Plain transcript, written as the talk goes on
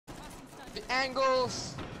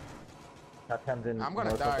angles. Captain's in. I'm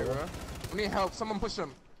gonna die, bro. We need help. Someone push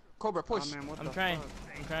him. Cobra, push. Oh, man, I'm trying.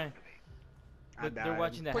 I'm trying. They're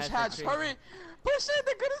watching the Push hatch. hatch. Hurry. Push it.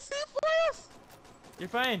 They're gonna see for us. You're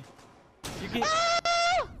fine. You can.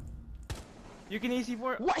 Ah! You can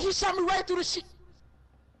AC4. What? He shot me right through the sheet.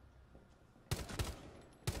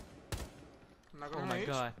 Oh my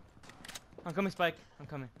god. I'm coming, Spike. I'm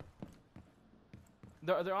coming.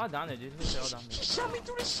 They're all down there, dude. They're all down there. He shot me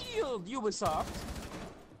through the shield, Ubisoft.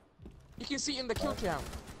 You can see in the kill cam.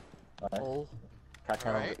 Oh.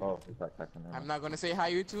 Alright. Oh, it's like I'm not gonna say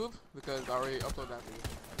hi YouTube because I already uploaded that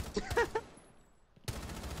video.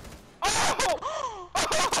 Oh!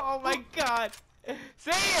 Oh my god!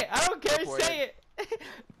 Say it! I don't care, Reported. say it!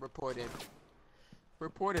 Reported.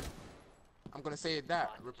 Reported. I'm gonna say it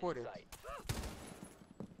that. Reported.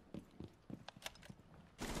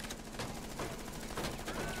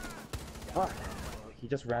 Fuck. He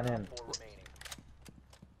just ran in.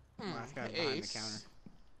 Last guy behind the counter.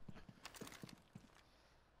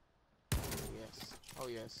 Yes. Oh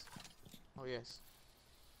yes. Oh yes.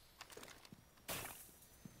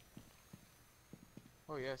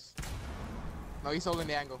 Oh yes. No, he's holding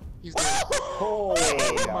the angle. He's dead. Oh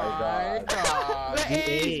my god. The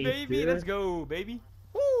ace, baby! dude. Let's go, baby!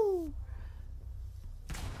 Woo!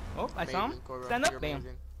 Oh, I saw him. Amazing, Cobra. Stand up, You're bam.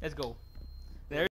 amazing. Let's go.